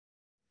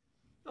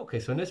Okay,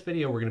 so in this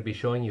video we're going to be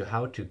showing you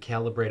how to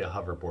calibrate a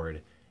hoverboard.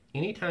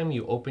 Anytime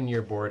you open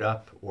your board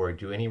up or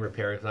do any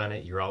repairs on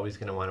it, you're always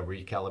going to want to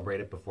recalibrate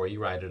it before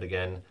you ride it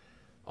again.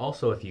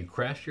 Also, if you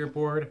crash your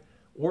board,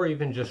 or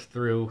even just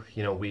through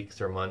weeks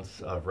or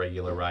months of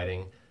regular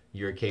riding,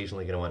 you're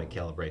occasionally going to want to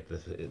calibrate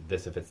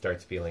this if it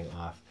starts feeling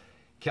off.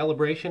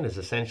 Calibration is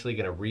essentially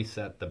going to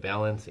reset the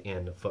balance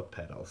and the foot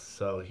pedals.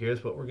 So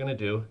here's what we're going to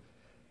do.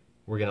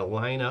 We're going to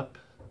line up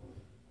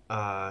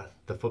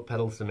the foot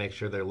pedals to make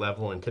sure they're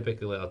level, and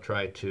typically I'll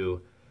try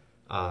to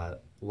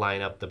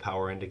line up the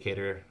power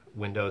indicator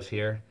windows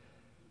here.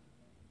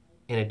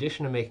 In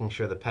addition to making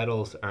sure the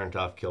pedals aren't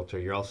off kilter,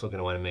 you're also going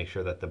to want to make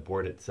sure that the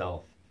board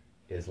itself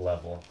is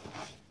level.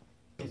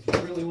 If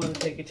you really want to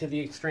take it to the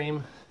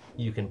extreme,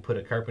 you can put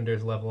a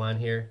carpenter's level on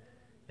here,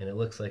 and it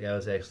looks like I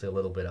was actually a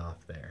little bit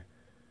off there.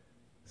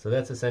 So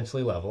that's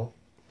essentially level.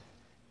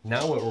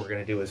 Now what we're going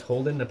to do is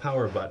hold in the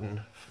power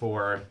button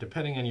for,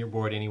 depending on your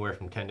board, anywhere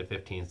from 10 to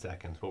 15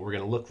 seconds. What we're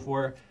going to look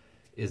for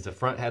is the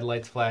front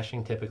headlights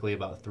flashing, typically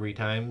about 3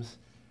 times.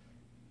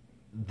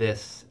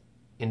 This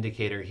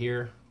indicator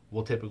here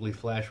will typically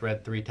flash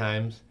red 3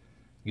 times.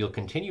 You'll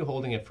continue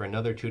holding it for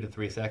another 2 to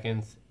 3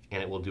 seconds,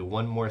 and it will do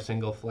one more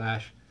single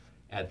flash.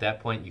 At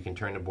that point, you can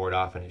turn the board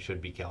off and it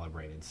should be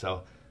calibrated.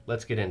 So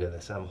let's get into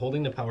this. I'm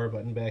holding the power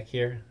button back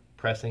here,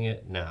 pressing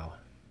it now.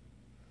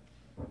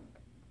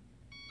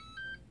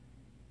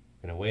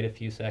 I'm going to wait a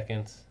few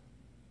seconds.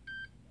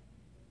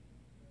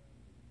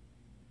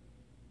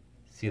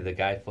 See the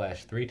guide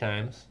flash 3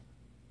 times,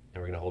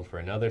 and we're going to hold for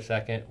another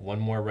second. One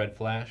more red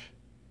flash.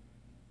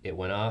 It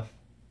went off.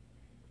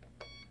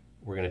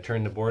 We're going to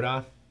turn the board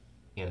off,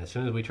 and as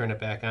soon as we turn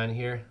it back on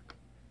here,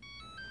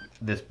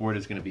 this board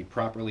is going to be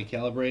properly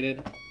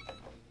calibrated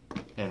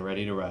and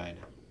ready to ride.